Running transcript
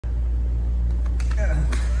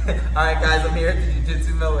Alright guys, I'm here at the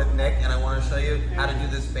Jiu-Jitsu Mill with Nick, and I want to show you how to do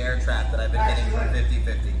this bear trap that I've been hitting from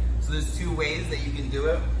 50-50. So there's two ways that you can do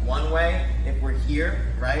it. One way, if we're here,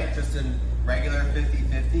 right, just in regular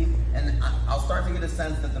 50-50, and I'll start to get a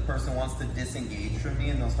sense that the person wants to disengage from me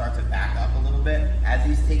and they'll start to back up a little bit. As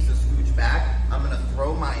he takes a scooch back, I'm going to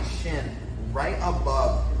throw my shin right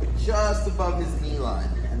above, just above his knee line.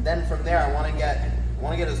 And then from there, I want to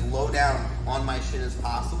get as low down on my shin as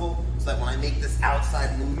possible, so that when I make this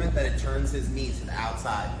outside movement, that it turns his knee to the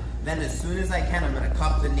outside. Then as soon as I can, I'm going to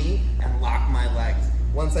cup the knee and lock my legs.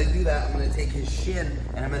 Once I do that, I'm going to take his shin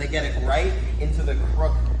and I'm going to get it right into the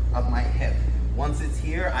crook of my hip. Once it's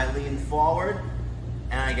here, I lean forward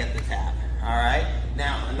and I get the tap. All right?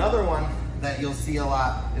 Now, another one that you'll see a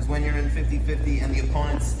lot is when you're in 50-50 and the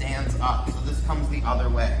opponent stands up. So this comes the other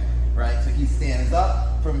way, right? So he stands up.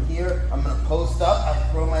 From here, I'm going to post up. I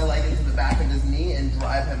throw my leg into the back of his knee and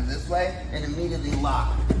drive him this way and immediately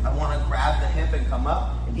lock. I want to grab the hip and come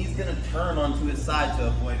up, and he's going to turn onto his side to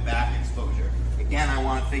avoid back exposure. Again, I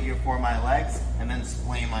want to figure four my legs and then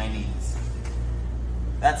splay my knees.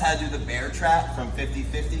 That's how to do the bear trap from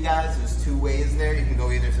 50-50, guys. There's two ways there. You can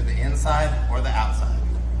go either to the inside or the outside.